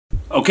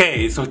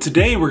Okay, so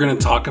today we're going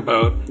to talk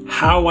about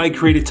how I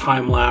create a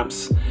time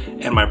lapse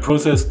and my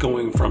process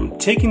going from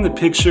taking the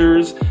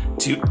pictures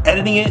to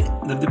editing it,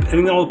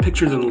 editing all the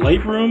pictures in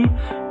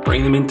Lightroom,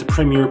 bringing them into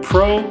Premiere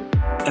Pro,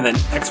 and then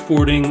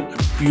exporting a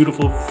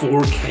beautiful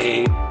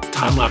 4K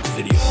time-lapse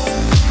video.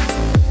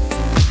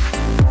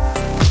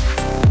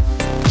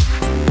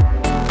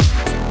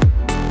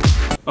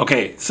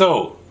 Okay,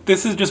 so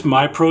this is just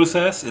my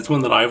process. It's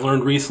one that I've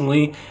learned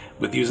recently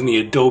with using the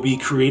Adobe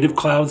Creative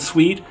Cloud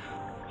Suite.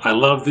 I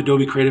love the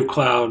Adobe Creative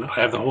Cloud. I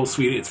have the whole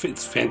suite.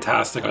 It's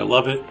fantastic. I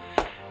love it.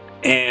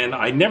 And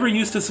I never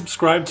used to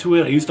subscribe to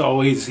it. I used to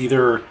always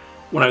either,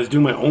 when I was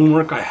doing my own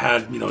work, I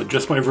had,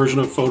 just my version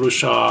of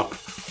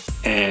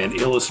Photoshop and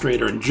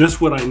Illustrator and just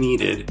what I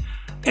needed.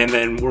 And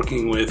then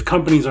working with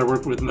companies I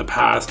worked with in the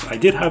past, I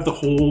did have the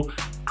whole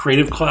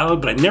Creative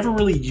Cloud, but I never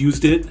really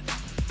used it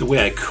the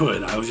way I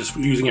could. I was just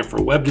using it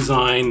for web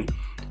design,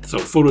 so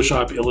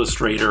Photoshop,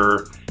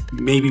 Illustrator,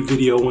 maybe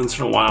video once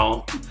in a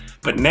while.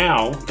 But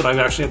now that I've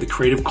actually had the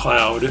Creative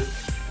Cloud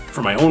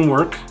for my own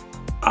work,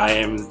 I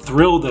am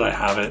thrilled that I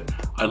have it.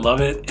 I love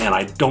it, and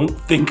I don't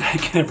think I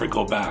can ever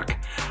go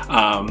back.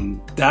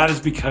 That is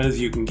because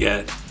you can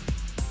get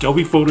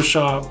Adobe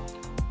Photoshop,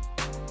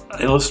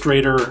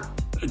 Illustrator,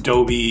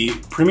 Adobe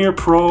Premiere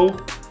Pro,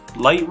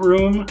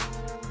 Lightroom,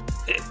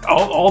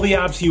 all the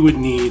apps you would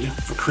need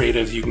for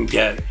creatives you can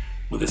get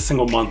with a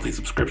single monthly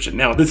subscription.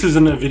 Now, this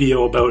isn't a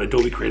video about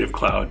Adobe Creative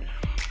Cloud.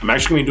 I'm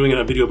actually going to be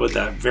doing a video about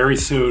that very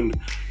soon,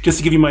 just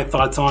to give you my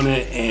thoughts on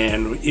it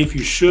and if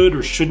you should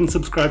or shouldn't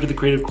subscribe to the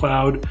Creative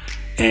Cloud,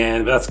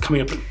 and that's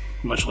coming up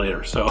much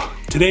later. So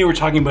today we're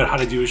talking about how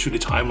to shoot a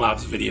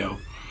time-lapse video.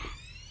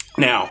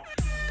 Now,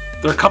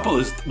 there are a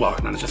couple, well,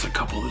 not just a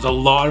couple, there's a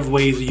lot of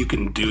ways that you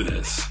can do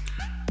this.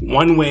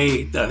 One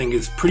way that I think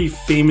is pretty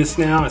famous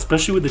now,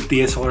 especially with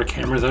the DSLR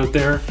cameras out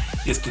there,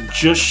 is to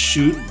just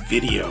shoot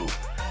video.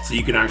 So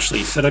you can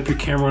actually set up your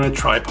camera on a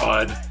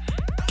tripod,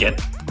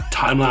 get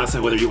time-lapse,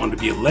 whether you want it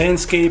to be a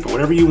landscape or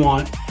whatever you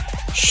want,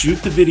 shoot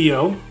the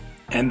video,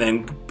 and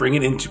then bring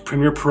it into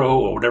Premiere Pro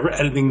or whatever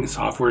editing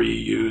software you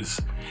use,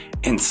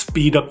 and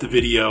speed up the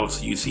video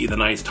so you see the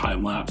nice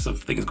time-lapse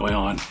of things going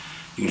on.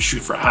 You can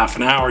shoot for half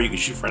an hour, you can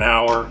shoot for an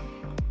hour.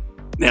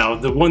 Now,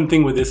 the one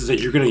thing with this is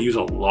that you're going to use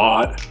a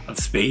lot of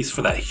space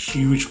for that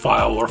huge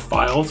file or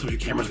files, so your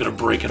camera's going to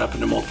break it up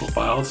into multiple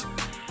files.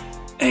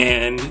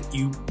 And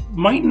you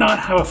might not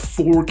have a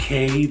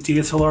 4K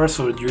DSLR,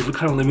 so you're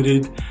kind of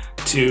limited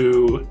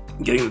to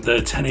getting the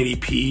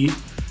 1080p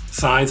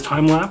size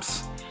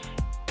time-lapse.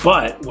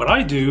 But what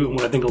I do, and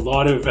what I think a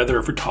lot of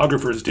other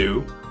photographers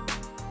do,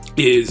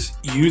 is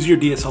use your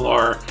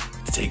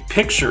DSLR to take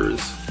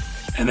pictures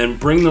and then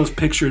bring those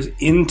pictures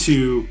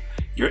into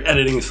your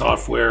editing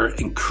software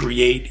and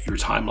create your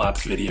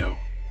time-lapse video.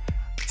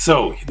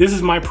 So this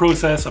is my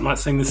process. I'm not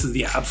saying this is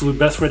the absolute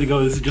best way to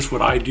go. This is just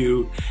what I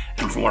do.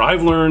 And from what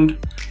I've learned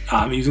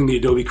using the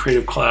Adobe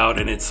Creative Cloud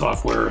and its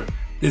software,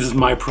 this is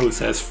my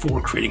process for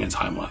creating a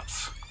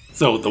time-lapse.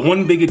 So the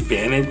one big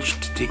advantage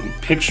to taking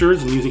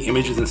pictures and using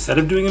images instead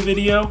of doing a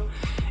video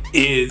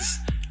is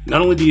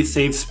not only do you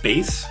save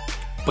space,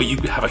 but you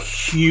have a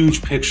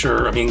huge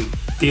picture. I mean,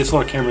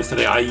 DSLR cameras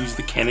today, I use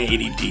the Canon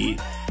 80D.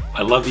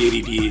 I love the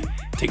 80D.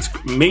 It takes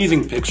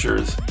amazing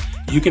pictures.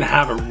 You can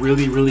have a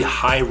really, really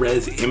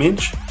high-res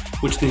image,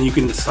 which then you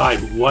can decide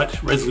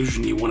what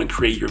resolution you want to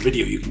create your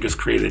video. You can just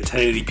create a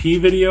 1080p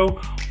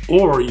video,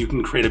 or you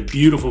can create a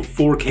beautiful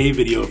 4K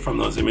video from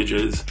those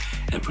images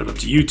and put it up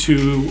to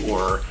YouTube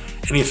or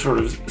any sort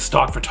of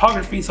stock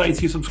photography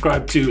sites you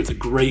subscribe to. It's a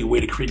great way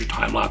to create your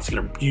time-lapse and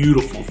get a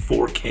beautiful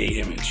 4K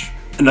image.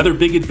 Another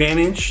big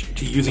advantage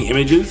to using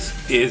images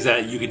is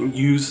that you can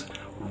use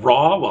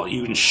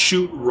you can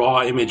shoot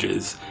raw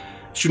images.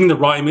 Shooting the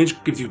raw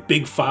image gives you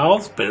big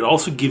files, but it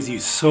also gives you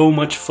so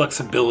much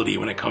flexibility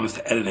when it comes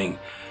to editing.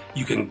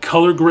 You can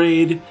color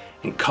grade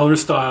and color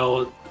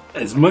style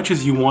as much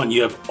as you want.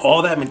 You have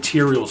all that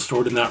material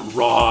stored in that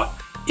raw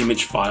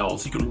image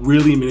files. You can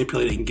really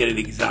manipulate it and get it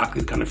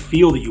exactly the kind of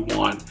feel that you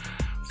want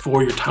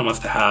for your time-lapse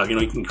to have.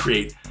 You can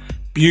create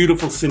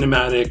beautiful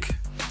cinematic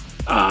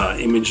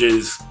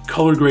images,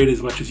 color grade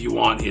as much as you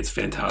want. It's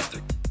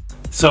fantastic.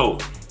 So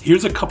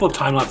here's a couple of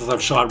time lapses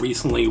I've shot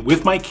recently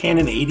with my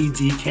Canon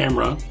 80D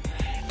camera,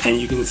 and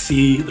you can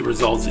see the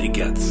results it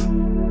gets.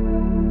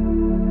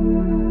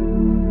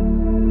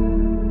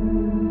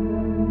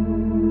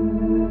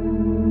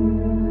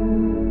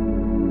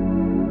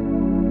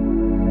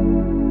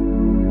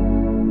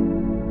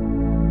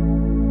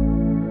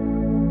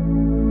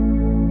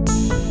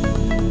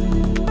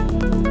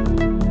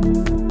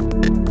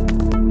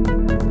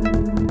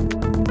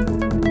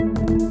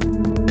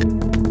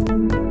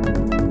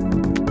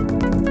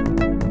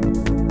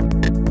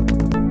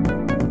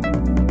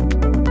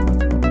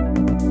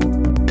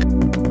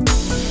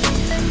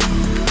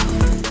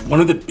 One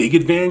of the big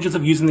advantages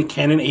of using the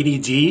Canon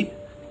 80D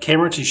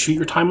camera to shoot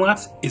your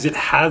time-lapse is it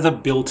has a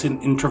built-in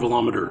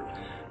intervalometer,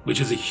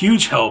 which is a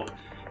huge help.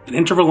 An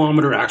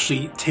intervalometer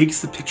actually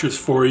takes the pictures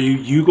for you.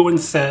 You go and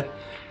set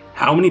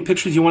how many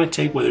pictures you want to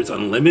take, whether it's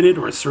unlimited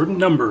or a certain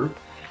number,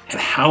 and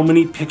how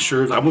many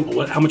pictures, how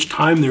much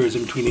time there is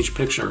in between each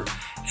picture,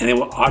 and it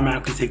will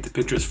automatically take the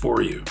pictures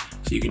for you.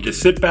 So you can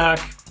just sit back,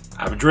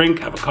 have a drink,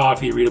 have a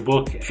coffee, read a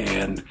book,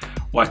 and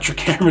watch your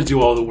camera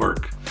do all the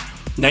work.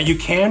 Now you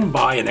can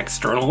buy an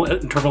external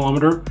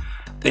intervalometer.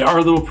 They are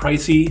a little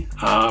pricey,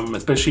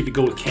 especially if you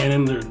go with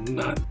Canon, they're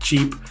not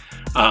cheap.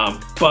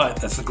 But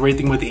that's the great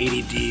thing with the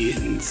 80D,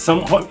 and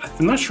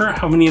I'm not sure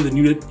how many of the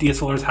new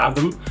DSLRs have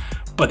them,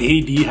 but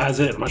the 80D has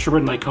it. I'm not sure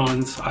about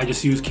Nikon's, I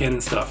just use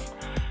Canon stuff.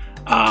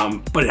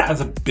 But it has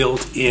a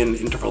built-in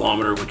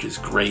intervalometer, which is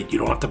great. You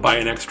don't have to buy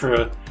an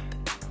extra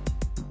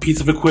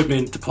piece of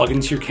equipment to plug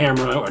into your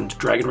camera or to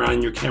drag it around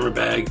in your camera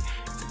bag.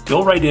 It's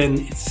built right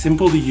in, it's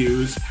simple to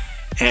use,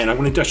 and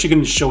I'm actually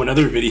going to show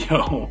another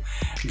video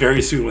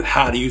very soon with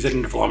how to use that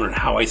intervalometer and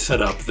how I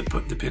set up the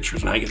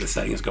pictures and how I get the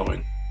settings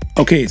going.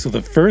 Okay, so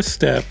the first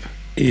step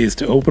is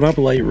to open up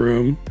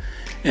Lightroom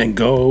and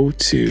go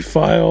to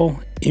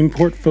File,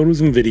 Import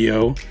Photos and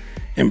Video,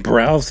 and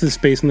browse the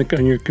space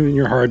on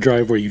your hard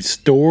drive where you've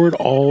stored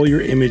all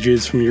your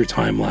images from your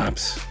time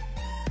lapse.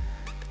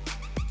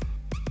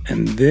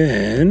 And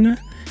then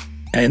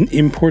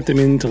import them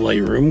into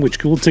Lightroom,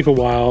 which will take a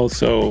while,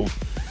 so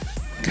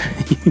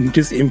you can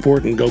just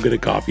import and go get a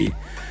coffee.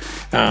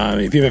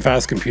 If you have a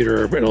fast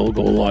computer, it'll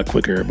go a lot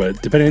quicker,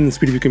 but depending on the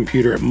speed of your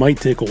computer, it might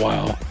take a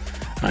while,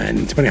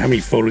 and depending on how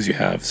many photos you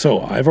have.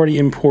 So I've already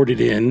imported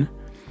in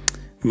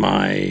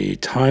my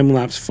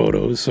time-lapse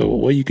photos, so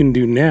what you can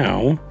do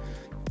now,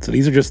 so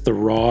these are just the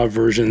raw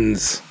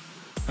versions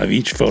of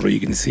each photo. You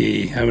can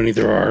see how many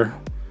there are.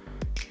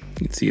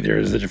 You can see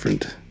there's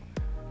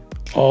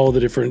all the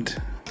different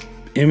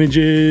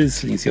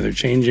images. You can see how they're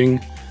changing.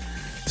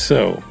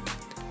 So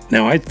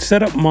now I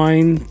set up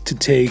mine to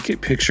take a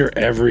picture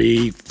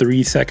every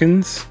 3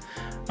 seconds.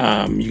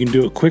 You can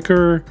do it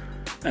quicker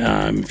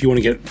if you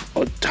want to get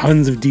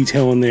tons of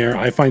detail in there.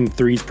 I find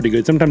 3 is pretty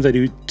good. Sometimes I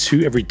do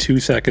 2 every 2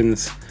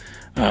 seconds.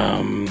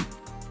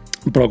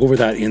 But I'll go over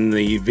that in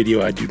the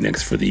video I do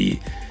next for the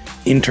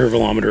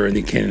intervalometer and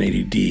the Canon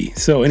 80D.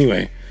 So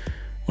anyway,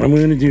 what I'm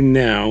going to do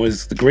now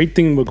is, the great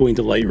thing about going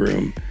to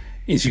Lightroom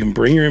is you can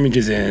bring your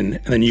images in,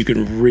 and then you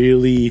can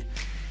really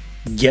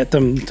get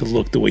them to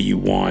look the way you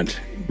want.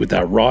 With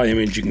that raw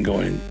image, you can go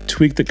in and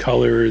tweak the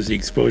colors, the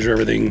exposure,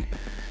 everything.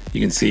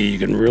 You can see, you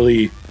can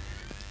really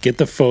get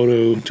the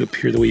photo to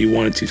appear the way you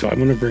want it to. So I'm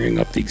going to bring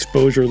up the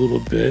exposure a little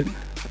bit.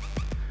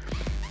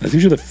 That's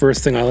usually the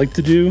first thing I like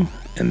to do.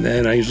 And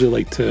then I usually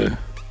like to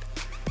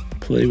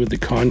play with the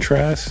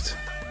contrast,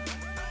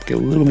 get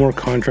a little more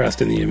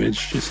contrast in the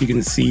image, just so you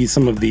can see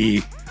some of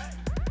the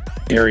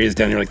areas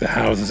down here, like the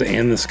houses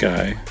and the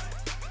sky.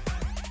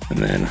 And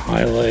then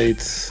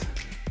highlights.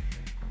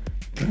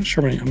 I'm not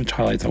sure how much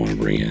highlights I want to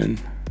bring in.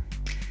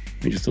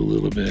 Maybe just a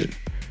little bit.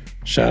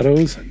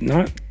 Shadows,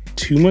 not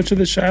too much of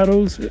the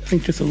shadows. I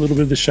think just a little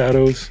bit of the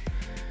shadows.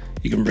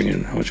 You can bring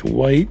in how much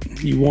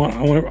white you want.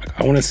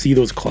 I want to see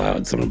those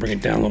clouds, so I'm gonna bring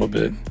it down a little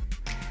bit.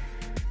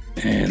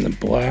 And the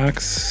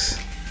blacks,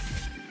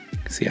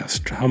 see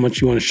how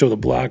much you want to show the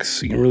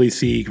blacks. You can really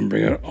see, you can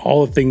bring out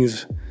all the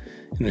things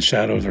in the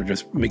shadows, or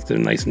just make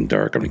them nice and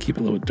dark. I'm gonna keep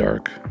it a little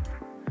dark.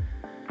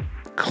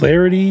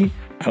 Clarity,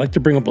 I like to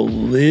bring up a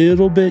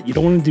little bit. You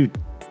don't want to do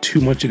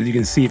too much of it. You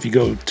can see if you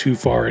go too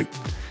far, it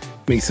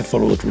makes the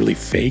photo look really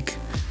fake.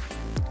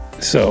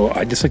 So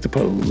I just like to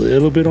put a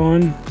little bit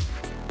on,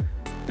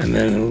 and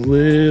then a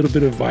little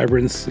bit of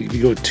vibrance. If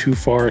you go too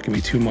far, it can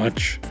be too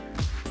much.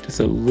 Just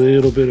a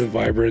little bit of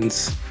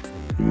vibrance,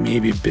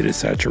 maybe a bit of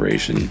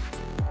saturation.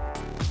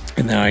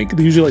 And then I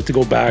usually like to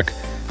go back.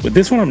 With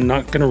this one, I'm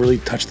not gonna really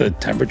touch the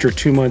temperature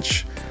too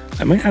much.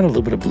 I might add a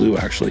little bit of blue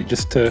actually,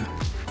 just a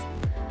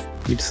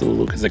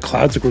little, because the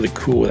clouds look really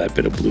cool with that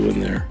bit of blue in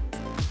there.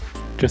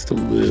 Just a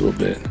little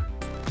bit.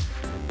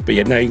 But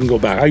yeah, now you can go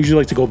back. I usually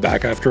like to go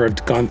back after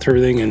I've gone through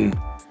everything and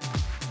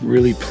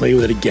really play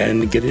with it again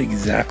to get it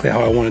exactly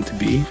how I want it to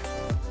be.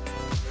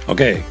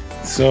 Okay,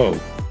 so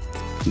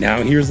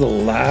now here's the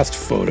last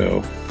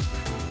photo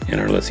in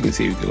our list. You can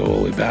see we can go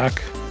all the way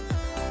back.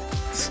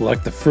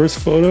 Select the first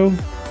photo,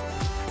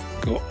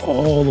 go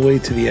all the way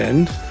to the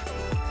end.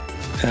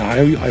 And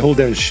I hold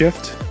down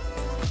Shift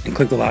and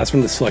click the last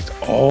one to select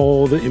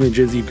all the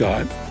images you've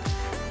got.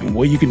 And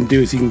what you can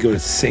do is you can go to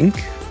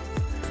Sync,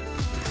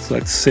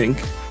 select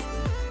Sync.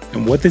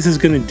 And what this is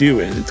going to do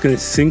is it's going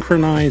to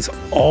synchronize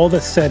all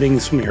the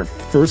settings from your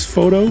first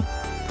photo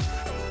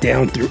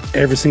down through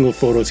every single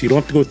photo. So you don't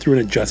have to go through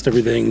and adjust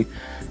everything.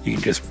 You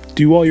can just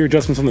do all your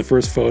adjustments on the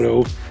first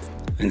photo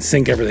and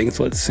sync everything.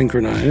 So let's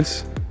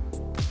synchronize.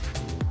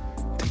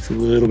 Takes a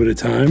little bit of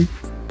time.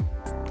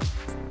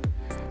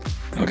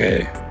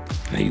 Okay,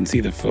 now you can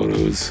see the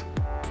photos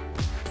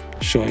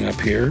showing up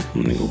here.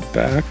 I'm going to go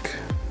back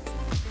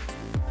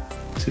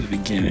to the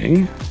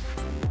beginning.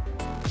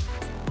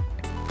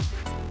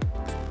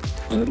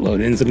 Let it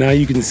load in. So now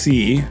you can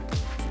see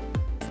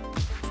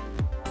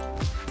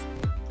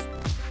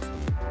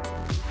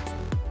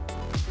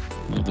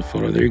the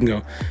photo. There you can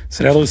go.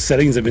 So now those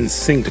settings have been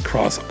synced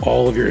across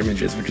all of your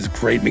images, which is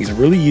great. Makes it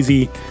really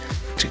easy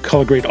to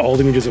color grade all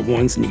the images at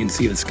once, and you can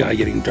see the sky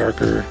getting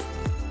darker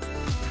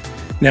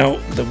Now,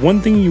 the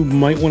one thing you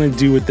might want to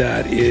do with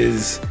that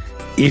is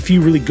if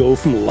you really go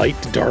from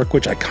light to dark,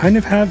 which I kind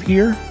of have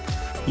here,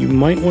 you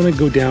might want to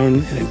go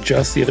down and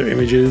adjust the other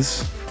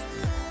images.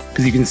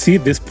 Because you can see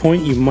at this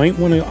point, you might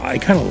want to, I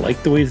kind of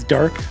like the way it's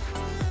dark,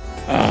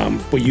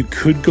 but you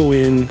could go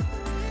in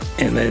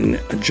and then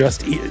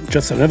adjust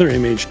another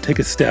image, take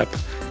a step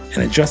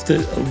and adjust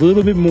it a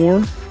little bit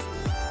more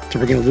to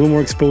bring in a little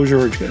more exposure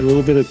or a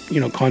little bit of, you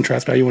know,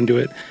 contrast, how you want to do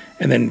it,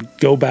 and then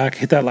go back,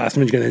 hit that last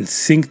image again, and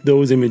sync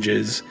those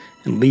images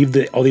and leave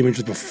all the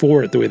images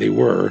before it the way they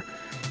were.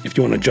 If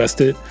you want to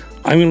adjust it,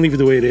 I'm going to leave it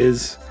the way it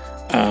is.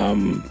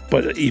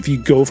 But if you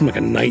go from like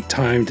a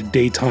nighttime to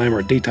daytime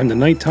or daytime to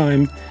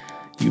nighttime,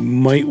 you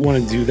might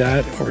want to do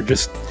that, or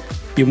just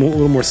be a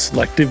little more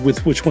selective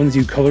with which ones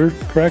you color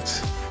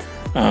correct.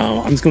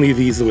 I'm just going to leave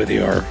these the way they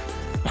are,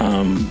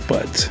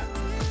 but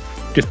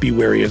just be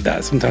wary of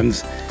that.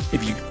 Sometimes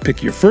if you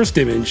pick your first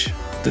image,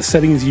 the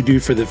settings you do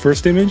for the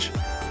first image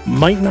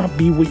might not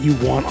be what you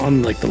want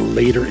on like the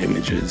later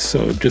images.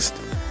 So just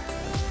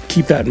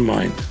keep that in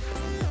mind.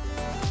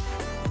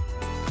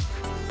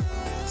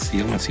 Let's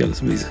see, I want to see how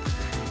some of these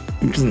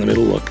images in the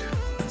middle look.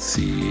 Let's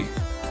see.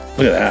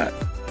 Look at that.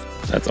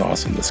 That's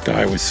awesome. The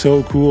sky was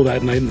so cool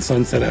that night in the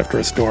sunset after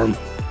a storm.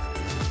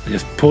 I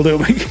just pulled out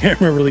my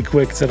camera really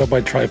quick, set up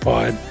my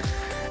tripod.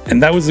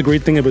 And that was the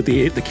great thing about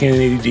the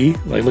Canon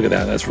 80D. Like, look at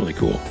that. That's really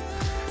cool.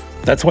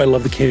 That's why I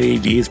love the Canon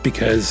 80D, is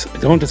because I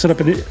don't have to set up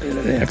an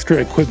extra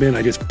equipment.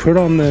 I just put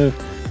on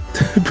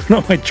put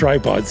on my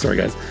tripod. Sorry,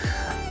 guys.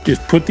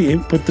 Just put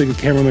the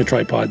camera on my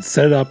tripod,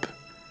 set it up,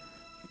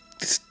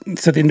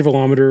 set the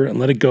intervalometer, and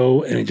let it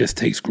go, and it just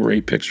takes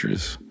great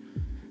pictures.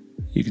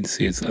 You can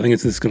see I think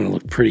it's just going to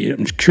look pretty.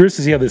 I'm curious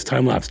to see how this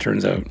time lapse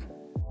turns out.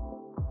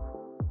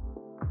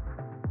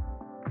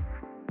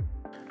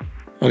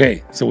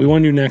 Okay, so what we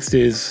want to do next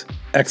is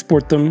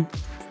export them.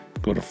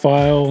 Go to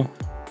File,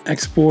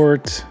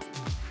 Export,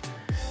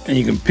 and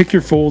you can pick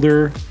your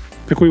folder,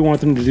 pick what you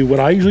want them to do. What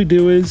I usually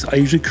do is I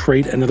usually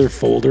create another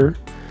folder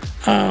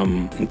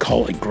and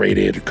call it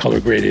graded, or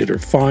color graded, or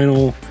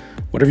final,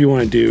 whatever you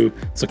want to do.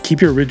 So keep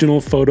your original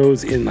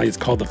photos in. I just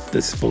call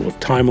this folder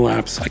time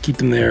lapse. I keep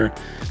them there.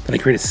 Then I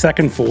create a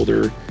second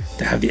folder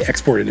to have the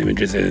exported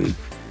images in,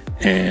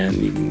 and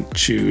you can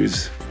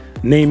choose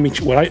name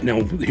each.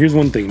 Now here's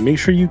one thing: make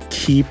sure you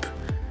keep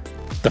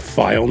the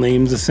file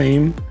names the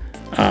same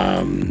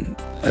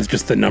as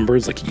just the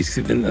numbers. Like you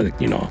see,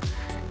 you know,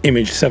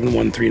 image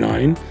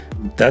 7139.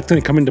 That's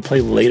going to come into play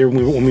later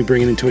when we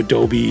bring it into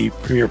Adobe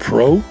Premiere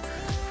Pro.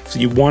 So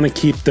you want to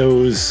keep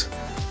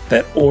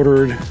that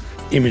ordered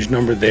image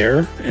number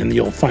there, and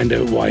you'll find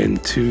out why in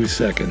 2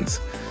 seconds.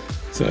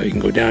 So you can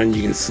go down,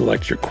 you can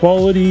select your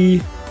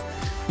quality,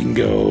 you can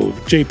go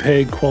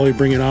JPEG quality,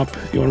 bring it up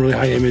if you want a really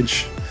high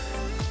image,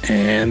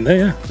 and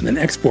then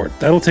export.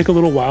 That'll take a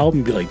little while,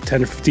 maybe like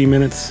 10 or 15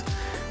 minutes.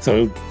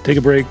 So take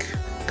a break,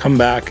 come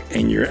back,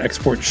 and your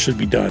export should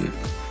be done.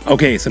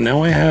 Okay, so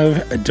now I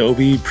have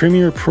Adobe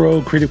Premiere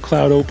Pro Creative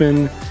Cloud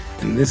open,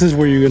 and this is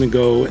where you're going to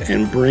go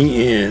and bring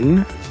in,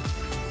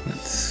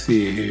 let's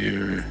see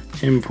here,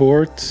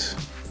 import.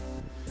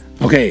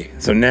 Okay,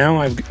 so now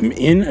I'm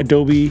in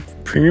Adobe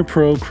Premiere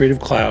Pro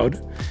Creative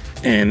Cloud,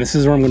 and this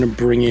is where I'm going to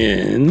bring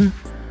in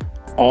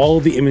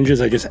all the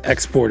images I just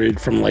exported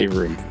from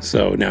Lightroom.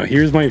 So now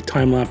here's my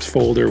time-lapse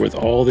folder with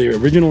all the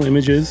original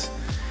images.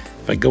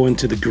 If I go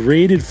into the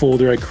graded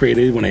folder I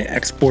created when I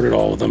exported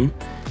all of them,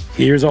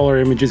 here's all our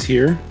images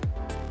here.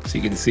 So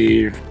you can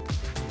see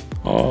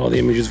all the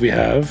images we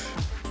have.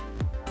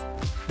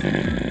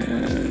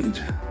 And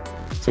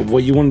so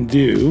what you want to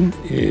do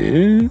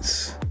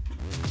is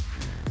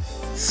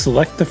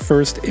select the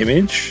first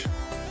image.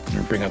 I'm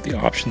going to bring up the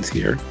options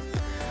here.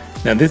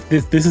 Now this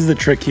is the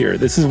trick here.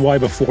 This is why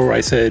before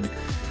I said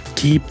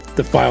keep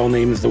the file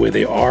names the way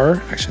they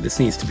are. Actually, this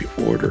needs to be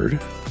ordered.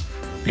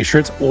 Make sure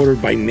it's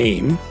ordered by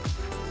name.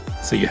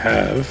 So you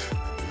have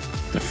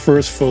the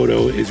first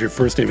photo is your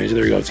first image.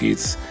 There you go. So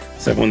it's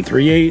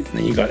 7138, and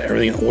then you got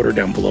everything in order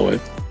down below it.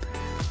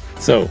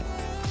 So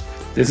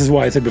this is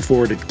why I said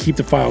before to keep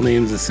the file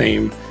names the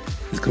same.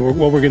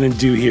 What we're going to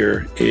do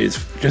here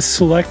is just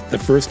select the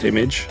first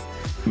image.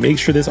 Make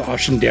sure this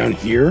option down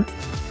here,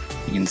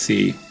 you can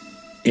see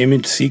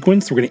image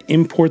sequence. We're going to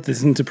import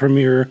this into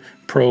Premiere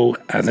Pro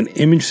as an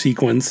image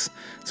sequence.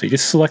 So you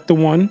just select the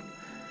one,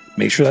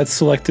 make sure that's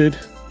selected.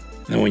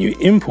 And then when you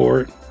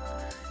import,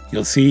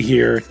 you'll see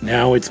here,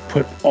 now it's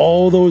put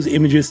all those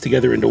images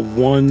together into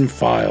one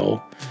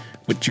file,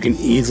 which you can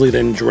easily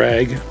then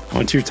drag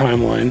onto your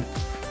timeline.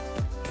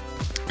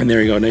 And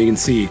there you go. Now you can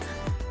see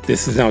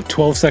this is now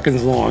 12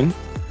 seconds long,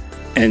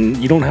 and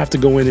you don't have to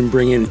go in and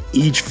bring in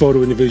each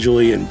photo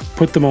individually and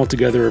put them all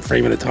together a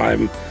frame at a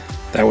time.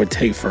 That would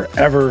take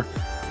forever.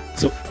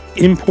 So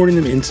importing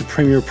them into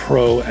Premiere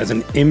Pro as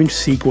an image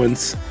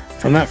sequence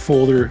from that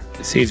folder,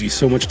 it saves you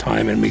so much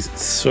time and makes it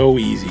so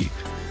easy.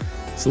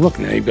 So look,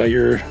 now you've got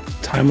your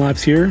time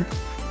lapse here.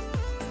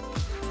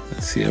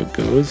 Let's see how it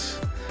goes.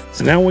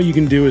 So now what you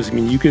can do is,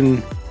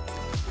 I'm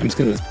just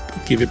gonna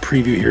give it a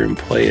preview here and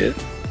play it.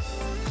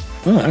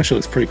 Oh, that actually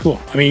looks pretty cool.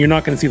 I mean, you're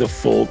not going to see the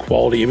full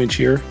quality image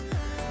here,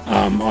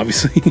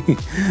 obviously,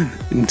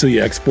 until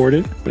you export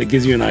it, but it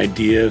gives you an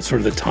idea of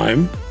sort of the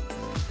time.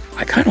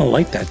 I kind of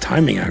like that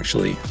timing,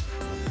 actually.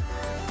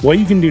 What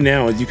you can do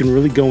now is you can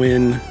really go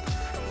in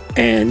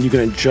and you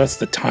can adjust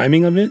the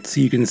timing of it. So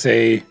you can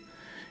say,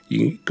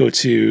 you can go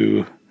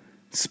to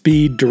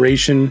speed,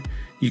 duration,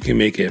 you can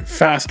make it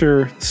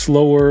faster,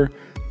 slower.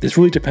 This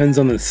really depends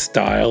on the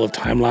style of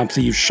time-lapse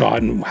that you've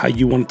shot and how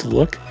you want it to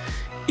look.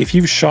 If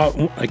you've shot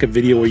like a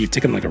video where you've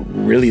taken like a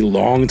really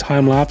long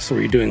time-lapse, where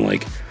you're doing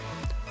like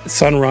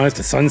sunrise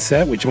to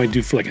sunset, which you might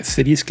do for like a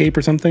cityscape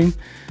or something,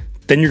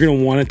 then you're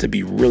gonna want it to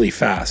be really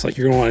fast. Like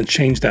you're gonna wanna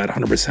change that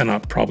 100%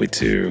 up probably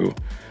to,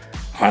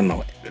 I don't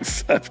know,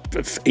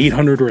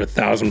 800 or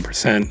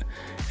 1,000%,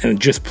 and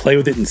just play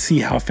with it and see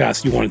how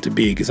fast you want it to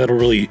be, because that'll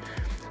really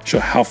show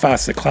how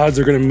fast the clouds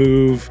are gonna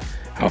move,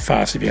 how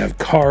fast, if you have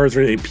cars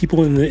or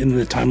people in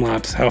the time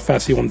lapse, how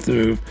fast you want it to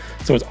move.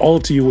 So it's all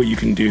up to you what you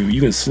can do. You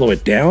can slow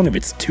it down if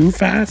it's too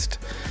fast.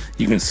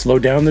 You can slow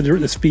down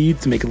the speed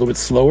to make it a little bit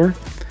slower.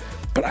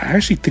 But I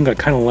actually think I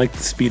kind of like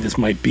the speed this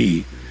might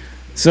be.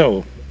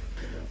 So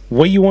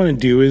what you want to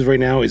do is right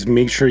now is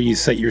make sure you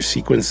set your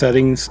sequence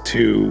settings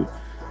to,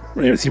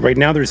 see, right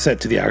now they're set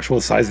to the actual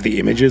size of the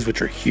images,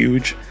 which are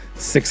huge,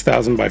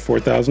 6,000 by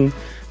 4,000.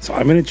 So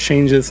I'm going to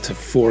change this to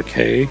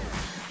 4K.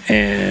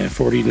 And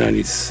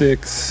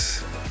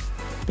 4096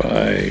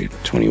 by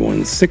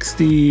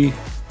 2160.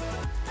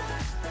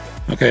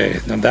 Okay,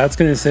 now that's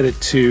going to set it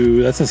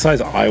to, that's the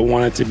size I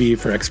want it to be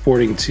for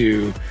exporting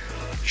to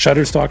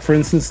Shutterstock, for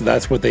instance.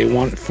 That's what they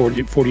want,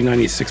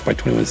 4096 by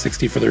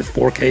 2160 for their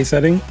 4K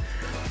setting.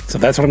 So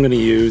that's what I'm going to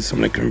use. I'm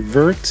going to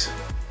convert.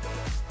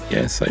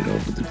 Yes, I know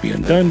to be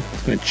undone.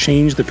 I'm going to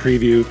change the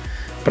preview,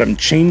 but I'm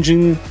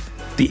changing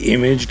the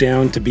image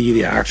down to be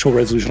the actual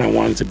resolution I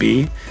want it to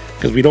be,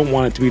 because we don't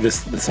want it to be the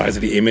size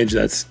of the image.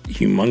 That's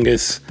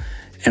humongous.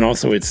 And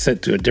also it's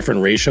set to a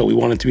different ratio. We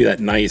want it to be that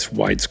nice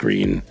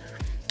widescreen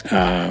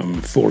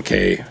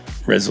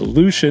 4K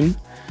resolution.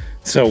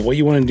 So what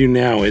you want to do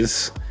now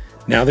is,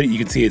 now that you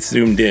can see it's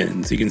zoomed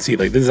in, so you can see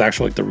like this is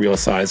actually like the real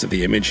size of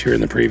the image here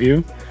in the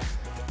preview.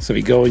 So if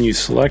you go and you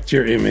select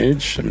your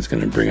image, I'm just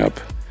going to bring up,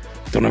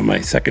 don't have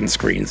my second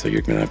screen, so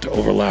you're going to have to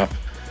overlap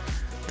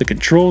the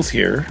controls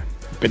here.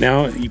 But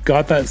now you've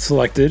got that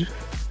selected,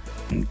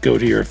 and go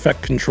to your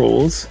effect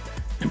controls,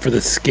 and for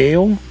the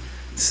scale,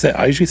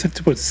 I usually set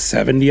to about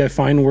 70, I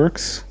find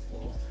works.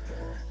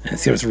 And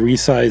see, let's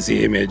resize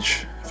the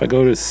image. If I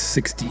go to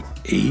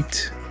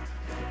 68,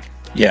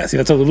 yeah, see,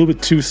 that's a little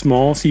bit too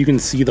small, so you can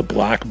see the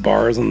black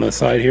bars on the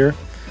side here.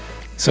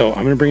 So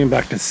I'm gonna bring it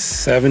back to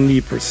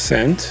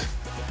 70%,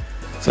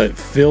 so it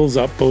fills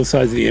up both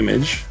sides of the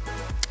image.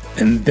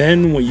 And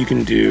then what you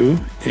can do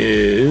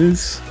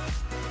is,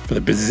 for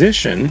the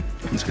position,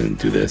 I'm just going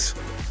to do this.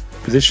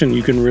 Position,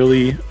 you can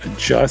really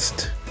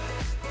adjust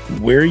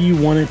where you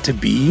want it to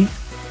be.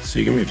 So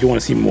you can, if you want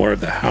to see more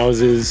of the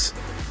houses,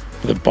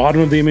 for the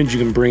bottom of the image, you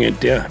can bring it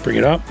down, bring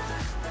it up.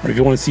 Or if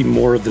you want to see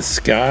more of the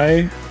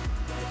sky,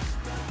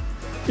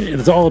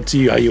 it's all up to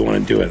you how you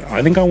want to do it.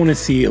 I think I want to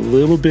see a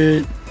little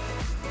bit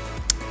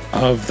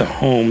of the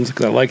homes,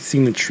 because I like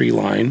seeing the tree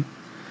line,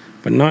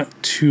 but not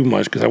too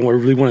much, because I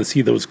really want to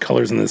see those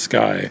colors in the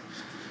sky.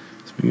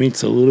 Maybe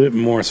it's a little bit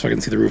more so I can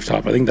see the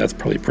rooftop. I think that's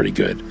probably pretty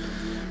good.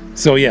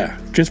 So yeah,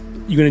 just,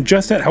 you can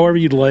adjust that however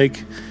you'd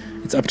like.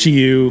 It's up to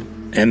you.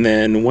 And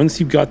then once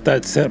you've got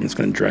that set, I'm just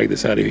going to drag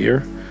this out of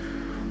here.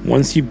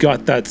 Once you've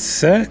got that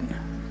set,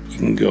 you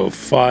can go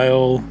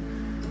File,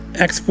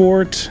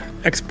 Export,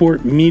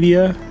 Export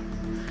Media.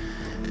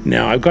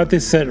 Now I've got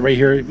this set right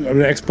here. I'm going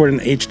to export in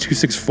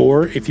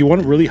H.264. If you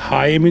want really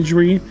high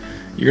imagery,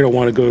 you're going to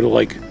want to go to,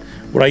 like,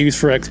 what I use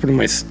for exporting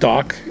my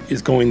stock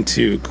is going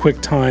to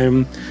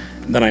QuickTime.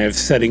 Then I have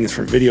settings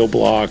for video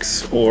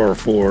blocks or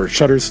for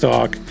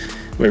Shutterstock,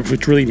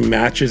 which really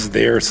matches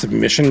their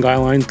submission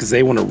guidelines, because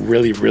they want a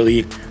really,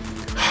 really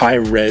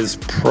high-res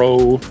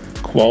pro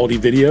quality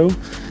video.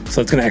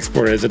 So it's going to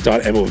export it as a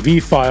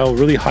 .mov file,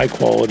 really high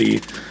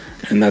quality,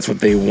 and that's what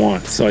they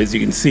want. So as you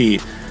can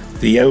see,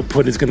 the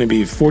output is going to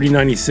be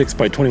 4096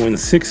 by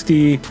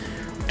 2160,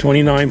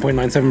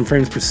 29.97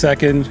 frames per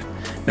second.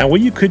 Now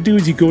what you could do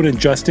is you go and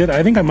adjust it.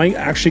 I think I might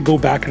actually go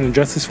back and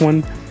adjust this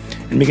one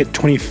and make it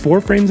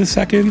 24 frames a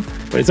second,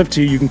 but it's up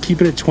to you. You can keep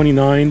it at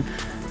 29.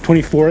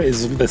 24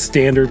 is the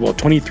standard, well,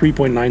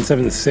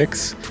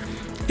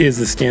 23.976 is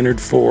the standard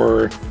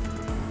for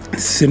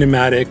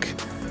cinematic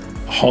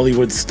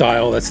Hollywood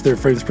style. That's their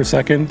frames per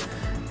second.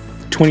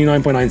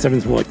 29.97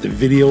 is more like the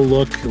video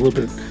look, a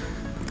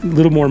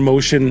little more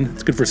motion.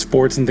 It's good for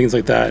sports and things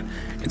like that.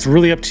 It's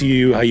really up to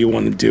you how you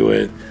want to do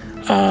it.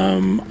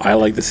 I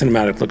like the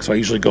cinematic look, so I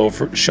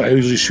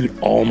usually shoot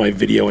all my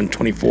video in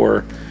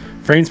 24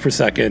 frames per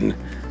second,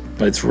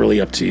 but it's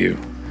really up to you.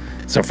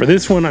 So for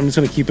this one, I'm just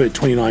going to keep it at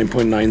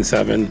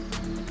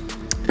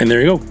 29.97, and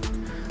there you go.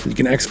 You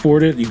can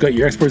export it. You've got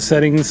your export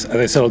settings. As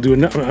I said, I'm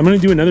going to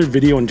do another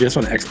video on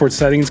export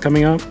settings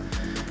coming up,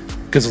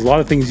 because a lot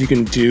of things you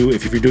can do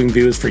if you're doing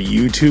videos for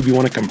YouTube. You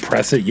want to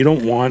compress it. You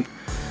don't want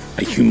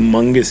a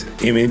humongous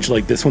image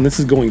like this one. This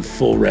is going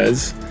full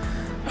res.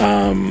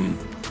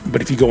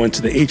 But if you go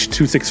into the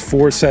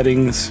H.264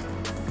 settings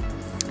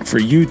for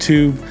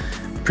YouTube,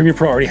 Premiere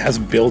Pro already has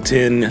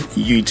built-in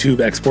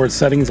YouTube export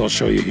settings. I'll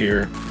show you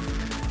here.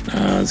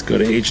 Let's go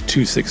to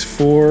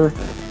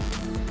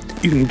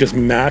H.264. You can just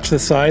match the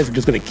size. We're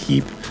just going to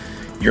keep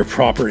your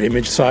proper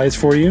image size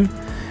for you.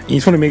 And you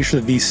just want to make sure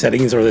that these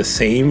settings are the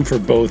same for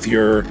both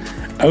your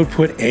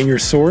output and your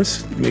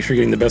source. Make sure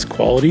you're getting the best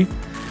quality.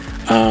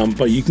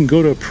 But you can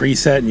go to a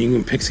preset and you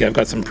can pick. See, I've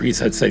got some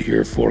presets set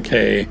here,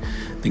 4K,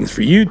 things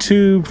for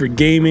YouTube, for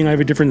gaming. I have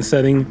a different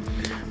setting.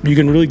 You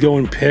can really go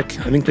and pick.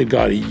 I think they've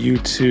got a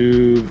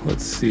YouTube.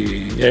 Let's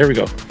see. Yeah, here we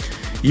go.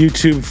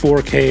 YouTube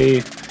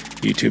 4K,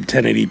 YouTube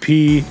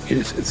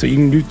 1080p. So you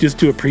can just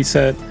do a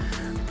preset,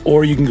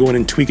 or you can go in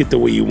and tweak it the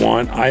way you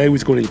want. I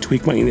always go in and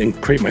tweak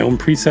and create my own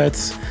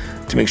presets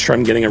to make sure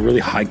I'm getting a really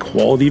high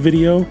quality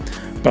video.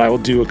 But I will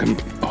do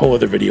a whole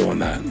other video on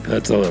that.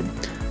 That's a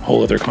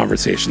whole other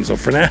conversation. So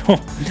for now,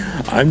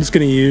 I'm just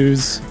going to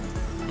use,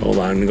 hold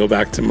on, I'm going to go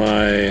back to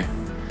my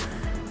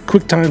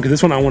QuickTime, because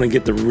this one I want to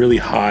get the really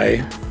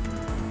high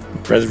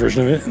res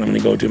version of it. And I'm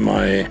going to go to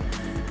my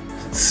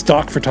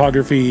stock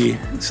photography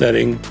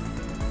setting,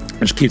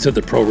 which keeps it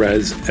the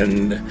ProRes,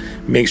 and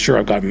make sure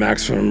I've got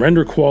maximum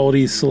render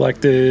quality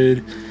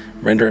selected,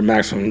 render at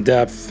maximum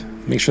depth,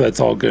 make sure that's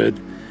all good,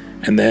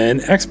 and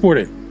then export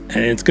it. And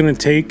it's going to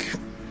take,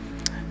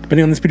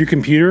 depending on the speed of your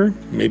computer,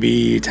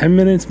 maybe 10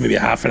 minutes, maybe a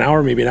half an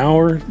hour, maybe an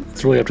hour.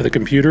 It's really up to the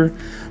computer.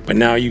 But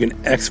now you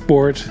can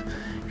export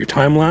your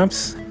time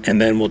lapse, and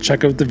then we'll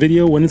check out the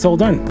video when it's all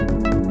done.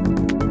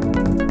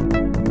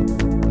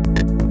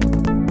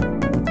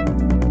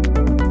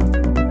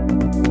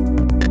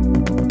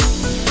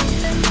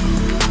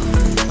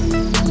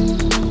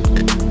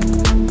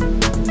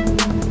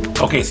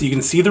 Okay, so you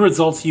can see the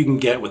results you can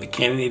get with the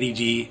Canon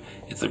 80D.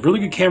 It's a really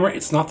good camera.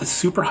 It's not the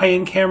super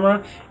high-end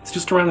camera. It's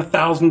just around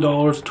 $1,000,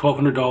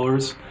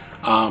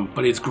 $1,200.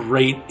 But it's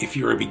great if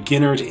you're a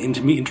beginner to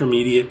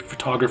intermediate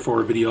photographer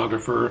or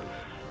videographer.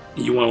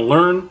 You want to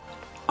learn.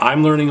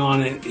 I'm learning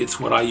on it. It's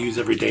what I use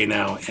every day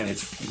now, and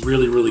it's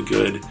really, really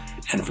good.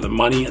 And for the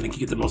money, I think you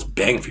get the most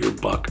bang for your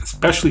buck,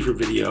 especially for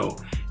video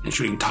and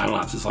shooting time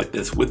lapses like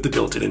this with the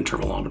built-in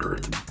intervalometer.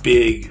 It's a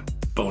big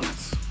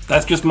bonus.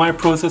 That's just my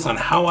process on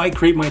how I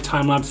create my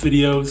time-lapse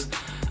videos.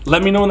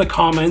 Let me know in the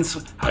comments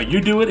how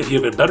you do it. If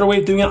you have a better way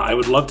of doing it, I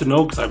would love to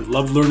know, because I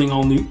love learning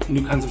all new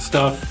kinds of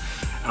stuff.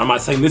 I'm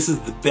not saying this is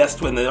the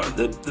best one,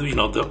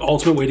 the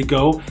ultimate way to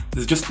go.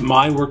 This is just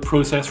my work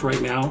process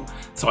right now.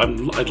 So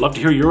I'd love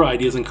to hear your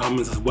ideas and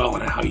comments as well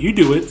on how you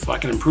do it, so I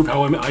can improve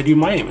how I do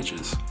my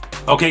images.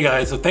 Okay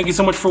guys, so thank you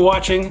so much for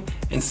watching,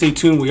 and stay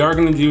tuned. We are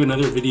going to do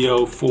another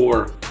video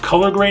for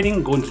color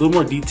grading, go into a little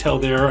more detail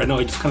there. I know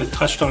I just kind of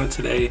touched on it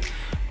today.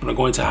 I'm going to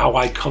go into how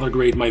I color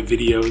grade my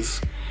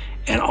videos,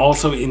 and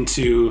also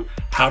into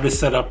how to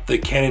set up the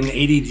Canon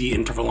 80D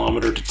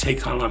intervalometer to take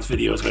time-lapse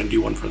videos. I'm going to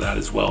do one for that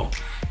as well.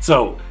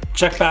 So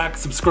check back,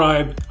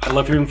 subscribe. I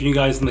love hearing from you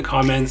guys in the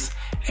comments,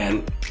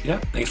 and yeah,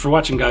 thanks for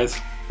watching guys.